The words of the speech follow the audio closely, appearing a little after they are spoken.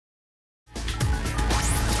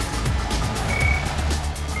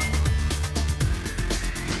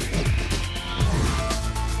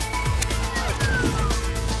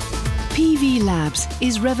Labs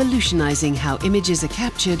is revolutionizing how images are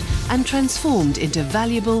captured and transformed into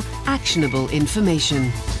valuable, actionable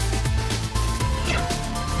information.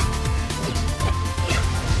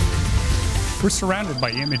 We're surrounded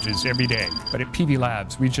by images every day, but at PV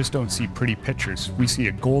Labs, we just don't see pretty pictures. We see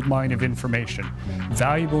a goldmine of information,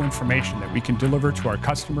 valuable information that we can deliver to our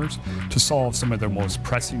customers to solve some of their most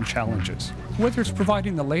pressing challenges. Whether it's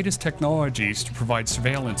providing the latest technologies to provide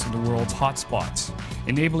surveillance in the world's hotspots,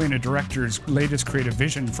 enabling a director's latest creative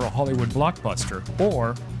vision for a Hollywood blockbuster,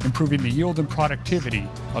 or improving the yield and productivity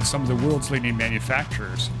of some of the world's leading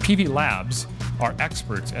manufacturers, PV Labs are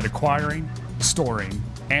experts at acquiring, storing,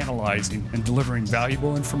 analyzing, and delivering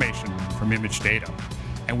valuable information from image data.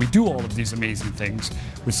 And we do all of these amazing things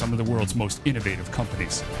with some of the world's most innovative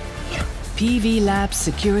companies. PV Labs'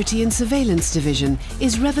 Security and Surveillance Division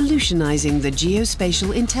is revolutionizing the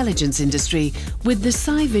geospatial intelligence industry with the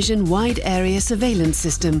SciVision Wide Area Surveillance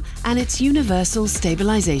System and its universal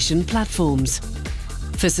stabilization platforms.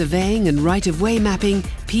 For surveying and right-of-way mapping,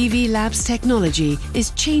 PV Labs technology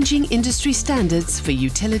is changing industry standards for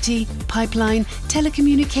utility, pipeline,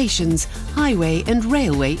 telecommunications, highway and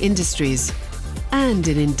railway industries. And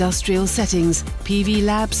in industrial settings, PV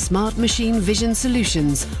Labs' smart machine vision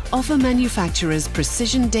solutions offer manufacturers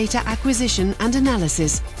precision data acquisition and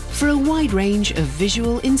analysis for a wide range of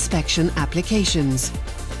visual inspection applications.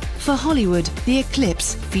 For Hollywood, the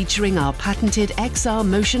Eclipse, featuring our patented XR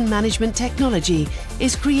motion management technology,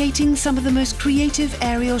 is creating some of the most creative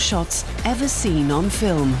aerial shots ever seen on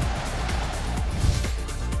film.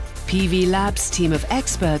 PV Labs' team of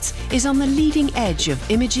experts is on the leading edge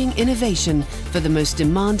of imaging innovation for the most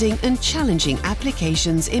demanding and challenging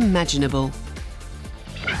applications imaginable.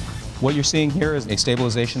 What you're seeing here is a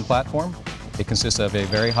stabilization platform. It consists of a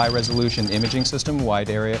very high-resolution imaging system,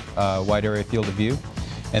 wide area field of view,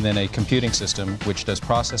 and then a computing system which does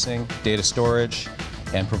processing, data storage,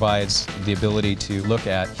 and provides the ability to look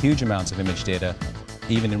at huge amounts of image data,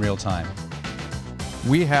 even in real time.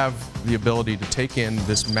 We have the ability to take in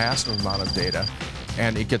this massive amount of data,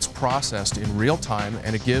 and it gets processed in real time,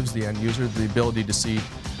 and it gives the end user the ability to see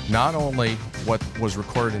not only what was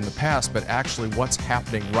recorded in the past, but actually what's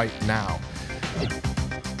happening right now.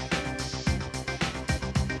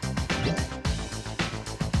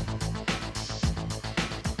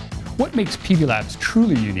 What makes PV Labs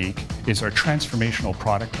truly unique is our transformational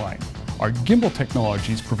product line. Our gimbal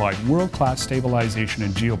technologies provide world-class stabilization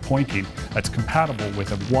and geopointing that's compatible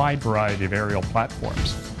with a wide variety of aerial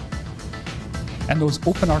platforms. And those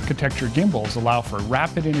open architecture gimbals allow for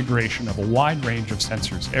rapid integration of a wide range of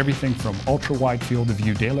sensors, everything from ultra-wide field of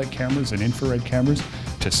view daylight cameras and infrared cameras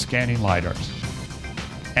to scanning LiDARs.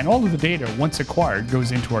 And all of the data, once acquired,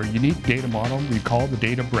 goes into our unique data model we call the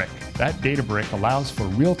data brick. That data brick allows for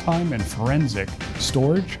real-time and forensic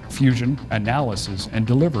storage, fusion, analysis, and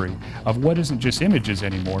delivery of what isn't just images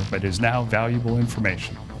anymore, but is now valuable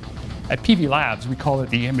information. At PV Labs, we call it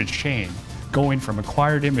the image chain, going from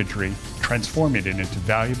acquired imagery, transforming it into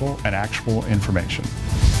valuable and actionable information.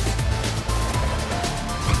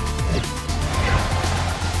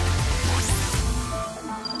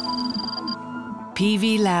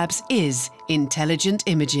 PV Labs is intelligent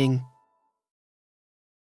imaging.